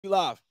You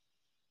live.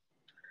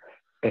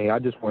 Hey, I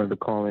just wanted to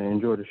call and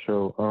enjoy the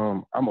show.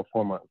 I'm a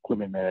former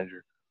equipment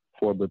manager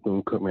for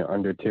Bethune-Cookman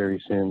under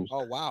Terry Sims,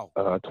 Oh, wow.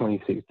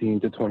 2016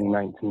 to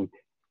 2019,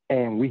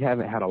 and we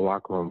haven't had a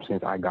locker room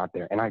since I got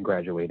there and I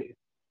graduated.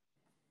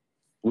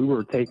 We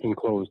were taking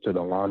clothes to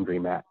the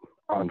laundromat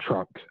on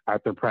trucks.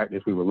 After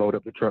practice, we would load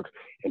up the trucks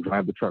and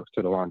drive the trucks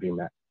to the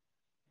laundromat.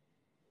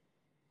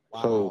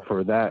 Wow. So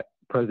for that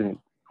president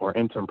or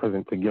interim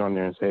president to get on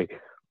there and say,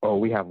 "Oh,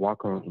 we have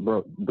locker rooms,"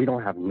 bro, we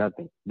don't have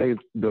nothing. The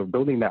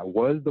building that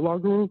was the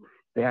locker room,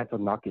 they had to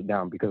knock it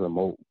down because of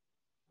mold.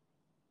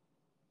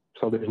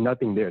 So there's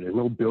nothing there. There's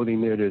no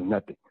building there. There's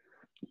nothing.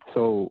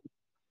 So,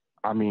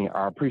 I mean,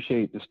 I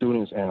appreciate the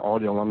students and all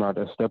the alumni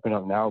that's stepping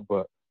up now,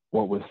 but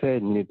what was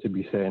said needed to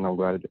be said, and I'm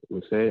glad it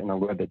was said, and I'm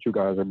glad that you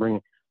guys are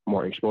bringing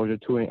more exposure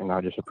to it, and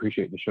I just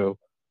appreciate the show,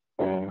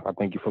 and I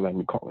thank you for letting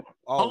me call in.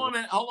 Oh, Hold on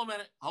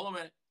a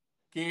minute.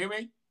 Can you hear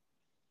me?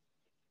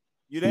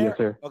 you there? Yes,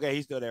 sir. Okay,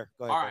 he's still there.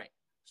 Go ahead. All right.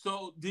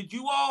 So did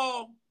you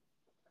all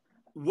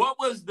what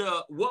was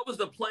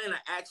the plan of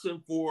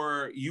action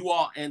for you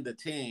all and the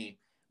team?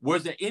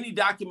 Was there any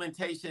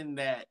documentation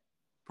that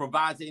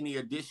provides any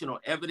additional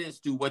evidence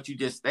to what you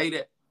just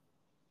stated?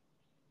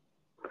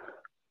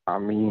 I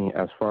mean,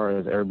 as far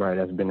as everybody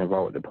that's been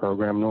involved with the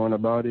program knowing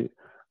about it,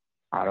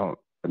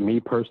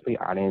 me personally,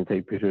 I didn't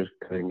take pictures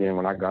because, again,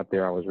 when I got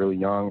there, I was really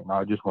young, and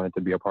I just wanted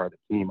to be a part of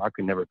the team. I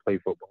could never play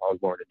football. I was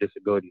born with a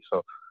disability.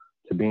 So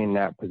to be in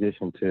that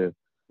position to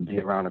be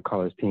around a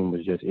college team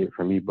was just it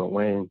for me. But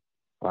when,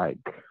 like,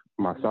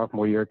 my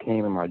sophomore year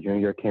came and my junior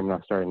year came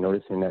and I started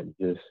noticing that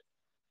just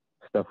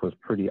stuff was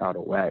pretty out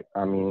of whack,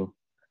 I mean,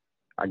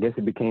 I guess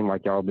it became,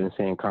 like y'all been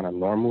saying, kind of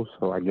normal.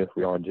 So I guess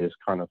we all just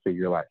kind of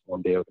figure, like,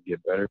 one day it'll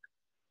get better.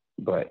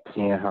 But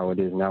seeing how it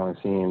is now and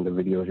seeing the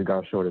videos you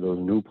guys showed of those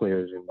new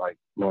players and, like,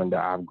 knowing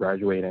that I've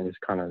graduated and it's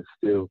kind of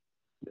still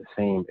the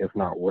same, if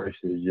not worse,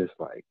 is just,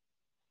 like,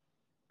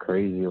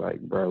 crazy. Like,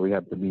 bro, we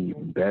have to be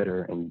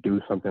better and do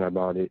something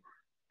about it.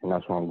 And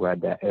that's why I'm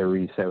glad that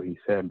Aries said what he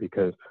said,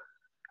 because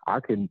I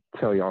could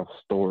tell y'all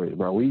stories,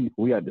 bro.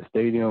 We at the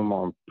stadium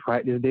on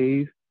practice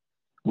days.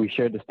 We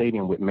shared the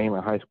stadium with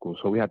Mainland High School,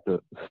 so we had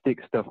to stick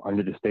stuff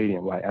under the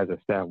stadium. Like, as a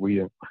staff,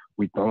 we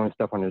throwing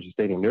stuff under the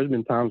stadium. There's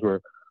been times where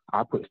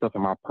I put stuff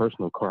in my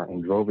personal car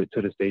and drove it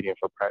to the stadium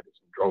for practice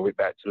and drove it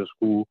back to the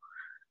school.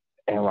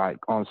 And, like,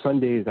 on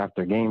Sundays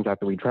after games,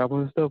 after we travel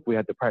and stuff, we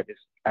had to practice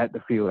at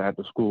the field at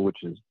the school,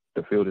 which is,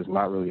 the field is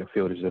not really a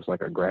field. It's just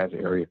like a grass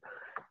area.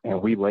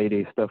 And we lay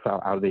their stuff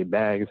out of their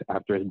bags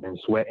after it's been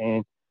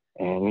sweating.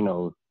 And, you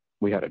know,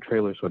 we had a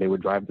trailer, so they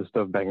would drive the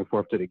stuff back and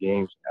forth to the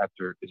games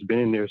after it's been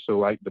in there. So,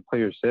 like the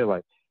players said,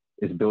 like,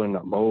 it's building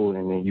up mold,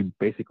 and then you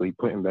basically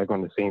putting back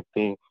on the same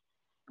thing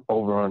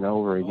over and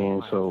over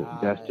again. So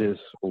God. that's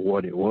just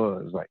what it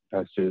was. Like,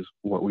 that's just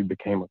what we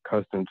became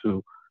accustomed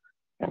to.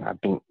 And I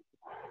think,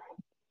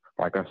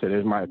 like I said,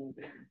 there's my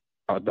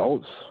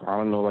adults. I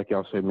don't know, like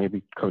y'all said,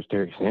 maybe Coach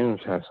Terry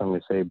Sims has something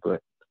to say,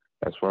 but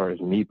as far as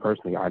me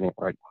personally, I didn't,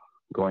 like,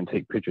 go and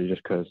take pictures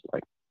just because,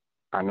 like,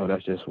 I know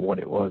that's just what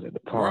it was at the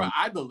time. Bro,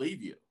 I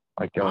believe you.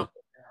 Like, y'all,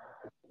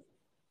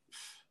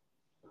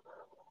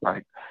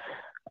 like,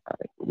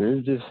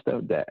 there's just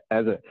stuff that,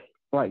 as a,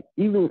 like,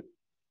 even,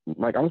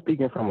 like, I'm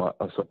speaking from a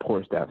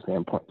support staff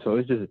standpoint, so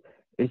it's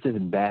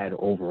just bad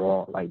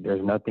overall. Like,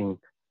 there's nothing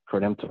for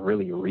them to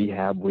really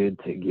rehab with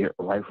to get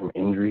right from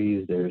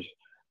injuries. There's,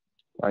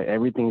 like,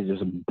 everything's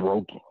just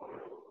broken.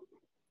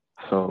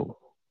 So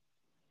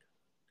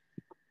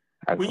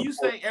when you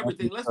say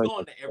everything, let's go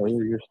into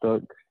everything. You're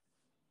stuck.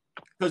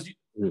 Because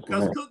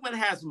Cookman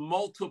has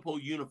multiple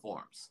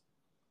uniforms.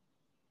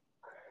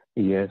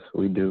 Yes,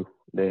 we do.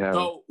 They have.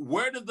 So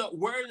where do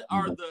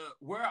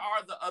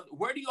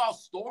y'all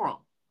store them?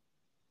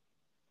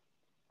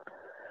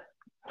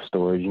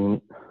 Storage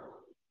unit.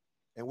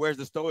 And where's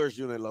the storage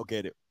unit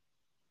located?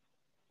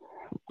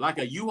 Like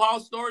a U-Haul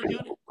storage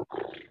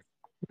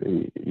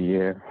unit?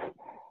 Yeah.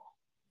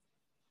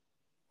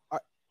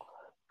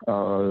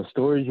 The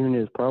storage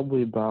unit is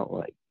probably about,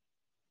 like,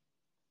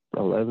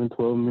 11,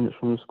 12 minutes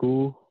from the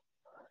school,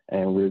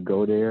 and we'll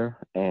go there,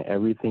 and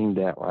everything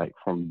that, like,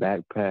 from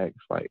backpacks,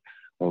 like,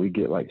 when we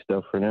get, like,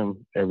 stuff for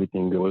them,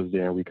 everything goes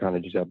there, and we kind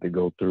of just have to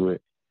go through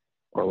it.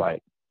 Or,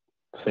 like,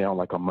 say on,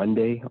 like, a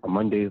Monday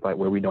is, like,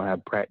 where we don't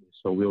have practice,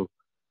 so we'll,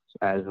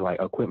 as, like,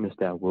 equipment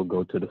staff, we'll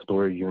go to the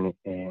storage unit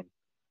and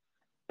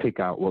pick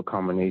out what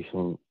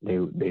combination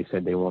they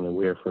said they want to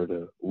wear for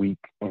the week,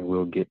 and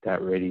we'll get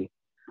that ready.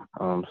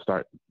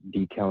 Start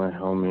decaling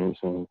helmets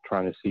and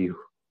trying to see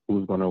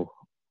who's going to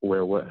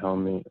wear what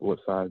helmet, what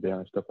size they are,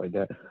 and stuff like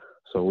that.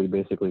 So we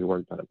basically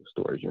worked out of the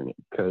storage unit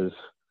because,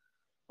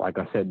 like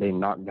I said, they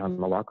knocked down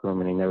the locker room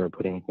and they never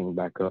put anything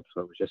back up.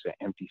 So it was just an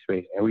empty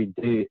space. And we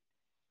did,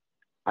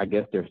 I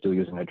guess they're still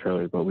using the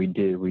trailers, but we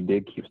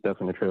did keep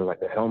stuff in the trailer. Like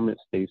the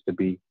helmets, they used to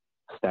be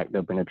stacked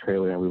up in the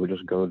trailer and we would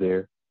just go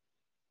there.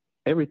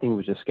 Everything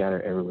was just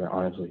scattered everywhere,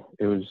 honestly.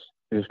 It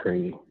was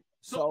crazy.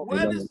 So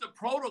what is the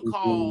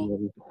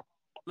protocol?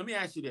 Let me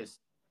ask you this.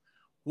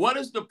 What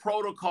is the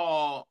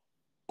protocol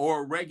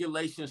or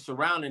regulation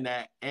surrounding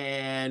that?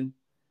 And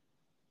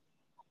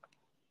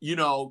you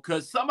know,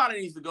 because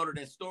somebody needs to go to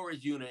that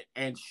storage unit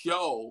and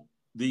show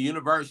the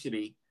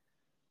university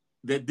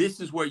that this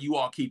is where you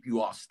all keep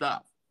you all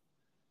stuff.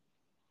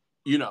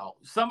 You know,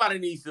 somebody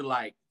needs to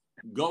like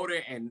go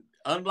there and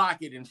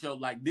unlock it and show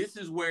like, this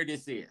is where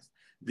this is.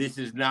 This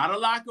is not a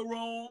locker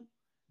room.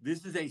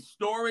 This is a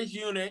storage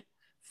unit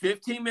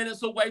 15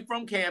 minutes away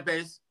from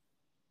campus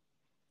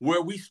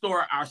where we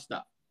store our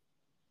stuff.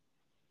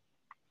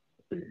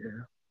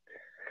 Yeah.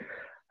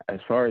 As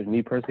far as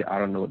me personally, I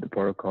don't know what the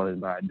protocol is,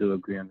 but I do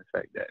agree on the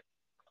fact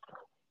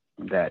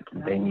that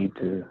they need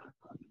to.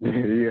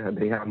 Yeah,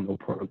 they have no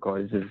protocol.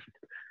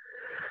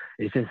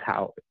 It's just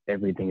how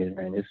everything is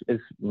ran.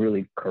 It's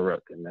really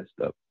corrupt and messed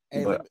up.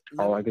 Hey, but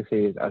all I can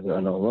say is, as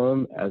an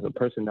alum, as a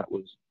person that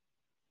was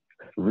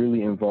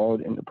really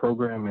involved in the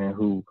program and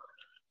who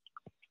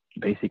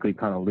basically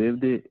kind of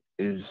lived it,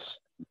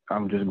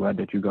 I'm just glad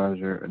that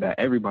that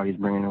everybody's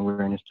bringing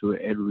awareness to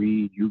it. Ed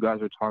Reed, you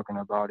guys are talking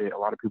about it. A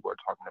lot of people are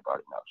talking about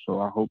it now.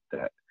 So I hope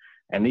that,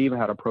 and they even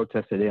had a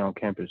protest today on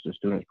campus, the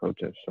students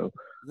protest. So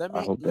let me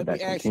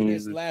ask you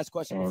this last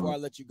question before I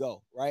let you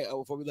go, right?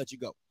 Or before we let you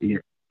go. Yeah.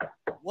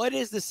 What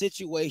is the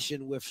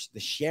situation with the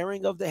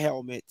sharing of the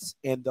helmets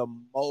and the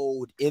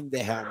mold in the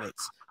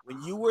helmets? When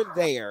you were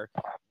there.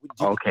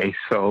 Okay,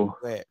 so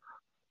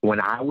when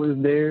I was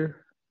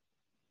there,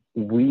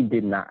 we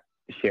did not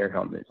share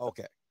helmets.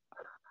 Okay.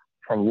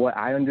 From what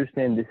I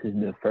understand, this is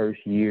the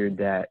first year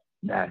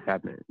that's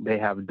happened. They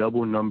have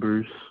double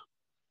numbers,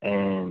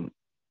 and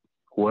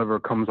whoever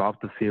comes off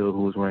the field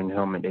who's wearing the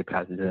helmet, they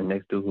pass it to the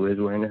next dude who is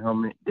wearing the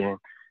helmet. Then,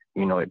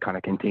 you know, it kind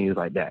of continues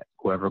like that.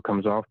 Whoever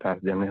comes off, pass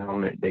them the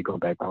helmet. They go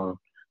back on,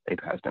 they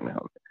pass them the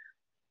helmet.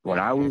 When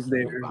I was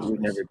there, we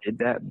never did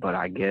that, but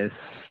I guess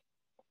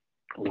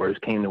worse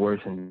came to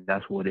worse, and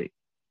that's what it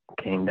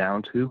came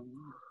down to.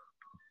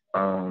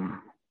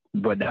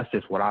 But that's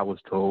just what I was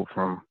told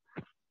from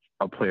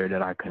a player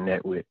that I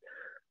connect with.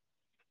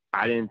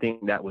 I didn't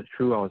think that was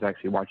true. I was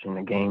actually watching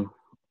the game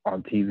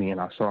on TV,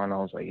 and I saw it, and I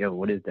was like, yo,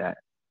 what is that?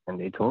 And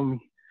they told me.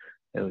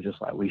 It was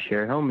just like, we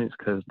share helmets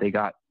because they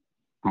got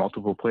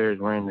multiple players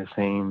wearing the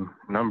same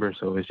number,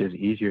 so it's just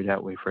easier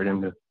that way for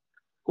them to,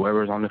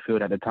 whoever's on the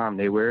field at the time,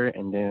 they wear it,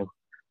 and then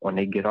when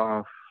they get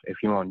off, if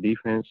you're on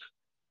defense,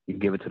 you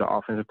give it to the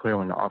offensive player.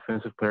 When the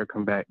offensive player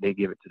come back, they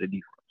give it to the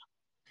defense.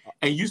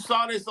 And you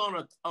saw this on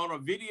a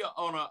video,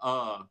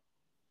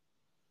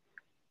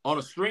 on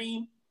a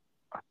stream?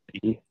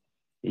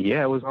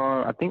 Yeah, it was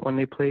on, I think when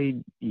they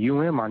played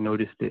UM, I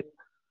noticed it.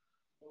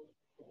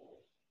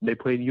 They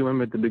played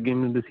UM at the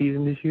beginning of the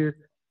season this year,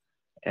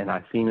 and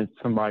I seen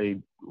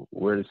somebody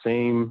wear the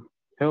same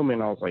helmet,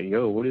 and I was like,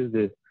 yo, what is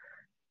this?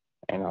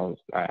 And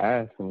I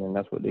asked, and then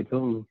that's what they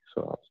told me.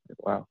 So I was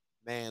like, wow.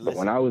 Man, but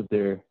when I was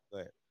there,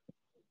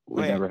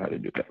 we never had to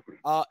do that.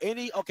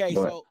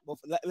 So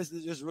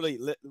listen, just really,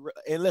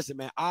 and listen,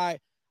 man, I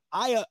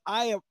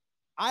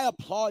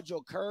applaud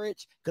your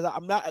courage because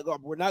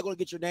we're not going to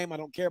get your name. I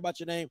don't care about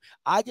your name.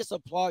 I just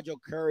applaud your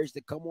courage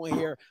to come on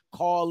here,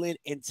 call in,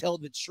 and tell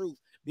the truth,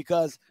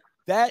 because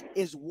that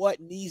is what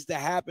needs to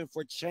happen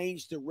for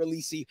change to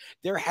really see.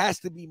 There has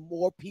to be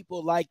more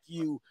people like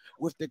you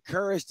with the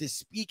courage to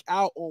speak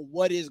out on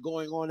what is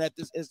going on at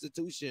this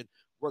institution,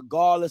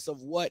 regardless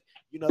of what,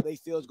 you know, they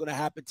feel is going to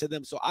happen to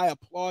them. So I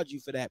applaud you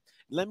for that.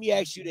 Let me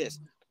ask you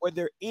this. Were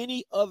there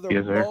any other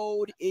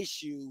mode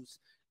issues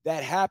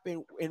that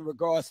happened in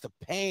regards to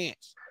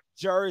pants,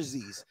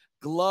 jerseys,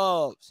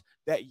 gloves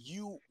that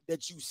you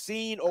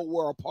seen or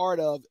were a part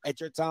of at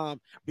your time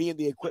being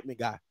the equipment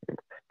guy?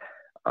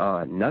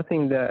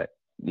 Nothing that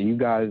you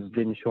guys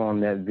didn't show on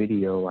that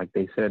video. Like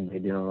they said, they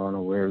didn't want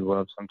to wear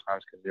gloves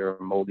sometimes because they're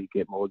moldy,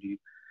 get moldy.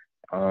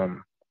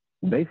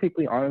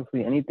 Basically,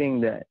 honestly,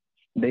 anything that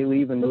they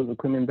leave in those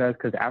equipment bags,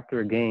 because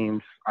after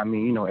games, I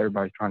mean, you know,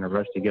 everybody's trying to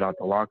rush to get out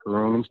the locker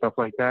room and stuff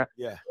like that.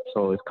 Yeah.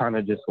 So it's kind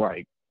of just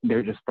like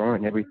they're just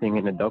throwing everything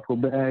in the duffel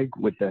bag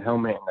with the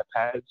helmet and the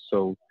pads.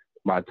 So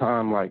by the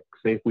time, like,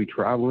 say if we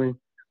traveling,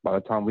 by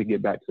the time we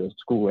get back to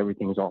school,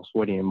 everything's all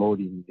sweaty and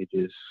moldy, and they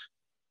just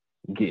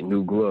get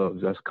new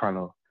gloves. That's kind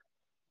of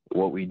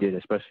what we did,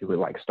 especially with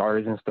like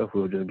starters and stuff.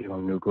 We'll just give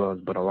them new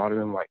gloves. But a lot of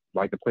them,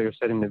 like the player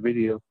said in the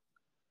video,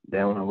 they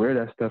don't want to wear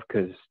that stuff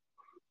because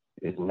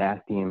it's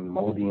nasty and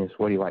moldy and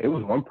sweaty. Like, it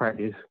was one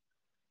practice,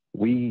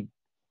 we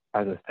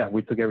as a staff,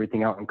 we took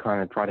everything out and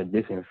kind of tried to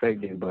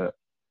disinfect it, but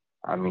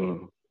I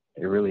mean,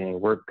 it really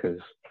ain't work because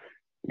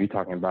you're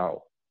talking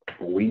about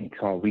weeks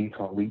on weeks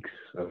on weeks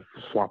of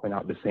swapping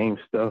out the same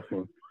stuff,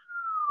 and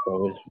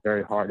so it's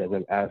very hard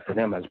as for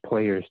them as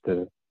players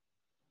to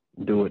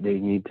do what they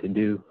need to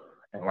do.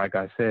 And like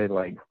I said,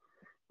 like,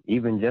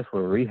 even just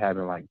with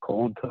rehabbing, like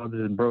cold tubs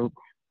is broke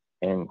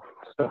and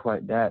stuff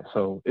like that.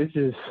 So it's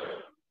just,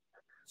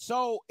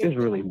 it's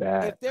really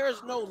bad. If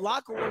there's no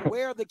locker room,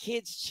 where are the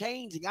kids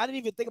changing? I didn't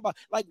even think about,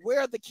 like,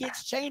 where are the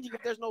kids changing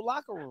if there's no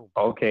locker room?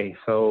 Okay,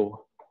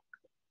 so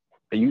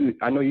I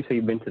know you say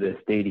you've been to the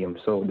stadium.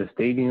 So the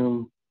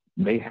stadium,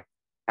 they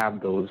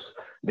have those,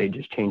 they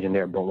just change in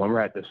there. But when we're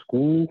at the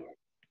school,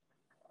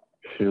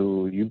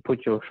 shoot, you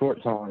put your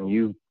shorts on,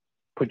 you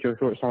put your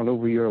shorts on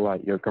over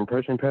your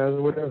compression pads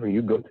or whatever.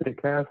 You go to the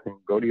calf and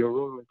go to your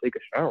room and take a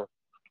shower.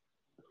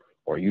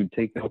 Or you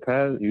take your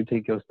pads, you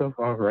take your stuff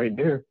off right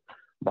there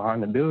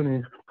behind the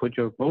building, put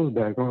your clothes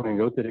back on and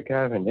go to the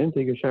calf and then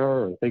take a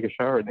shower, or take a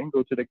shower, then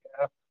go to the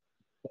calf.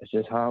 That's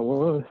just how it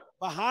was.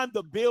 Behind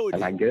the building.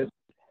 And I guess,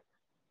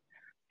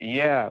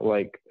 yeah,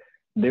 like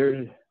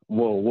there's,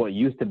 what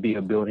used to be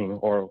a building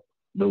or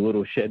the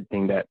little shed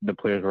thing that the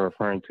players were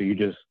referring to. You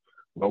just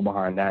go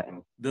behind that.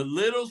 And the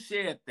little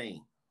shed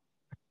thing.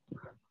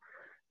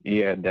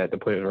 Yeah, that the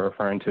players are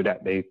referring to,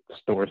 that they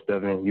store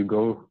stuff in. You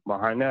go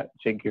behind that,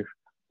 take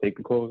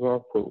the clothes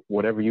off, put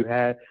whatever you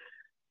had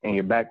in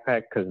your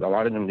backpack, because a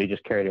lot of them, they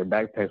just carry their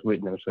backpacks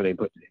with them, so they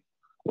put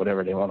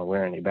whatever they want to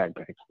wear in their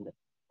backpacks.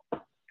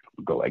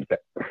 Go like that.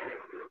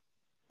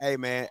 Hey,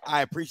 man,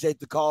 I appreciate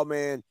the call,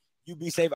 man. You be safe.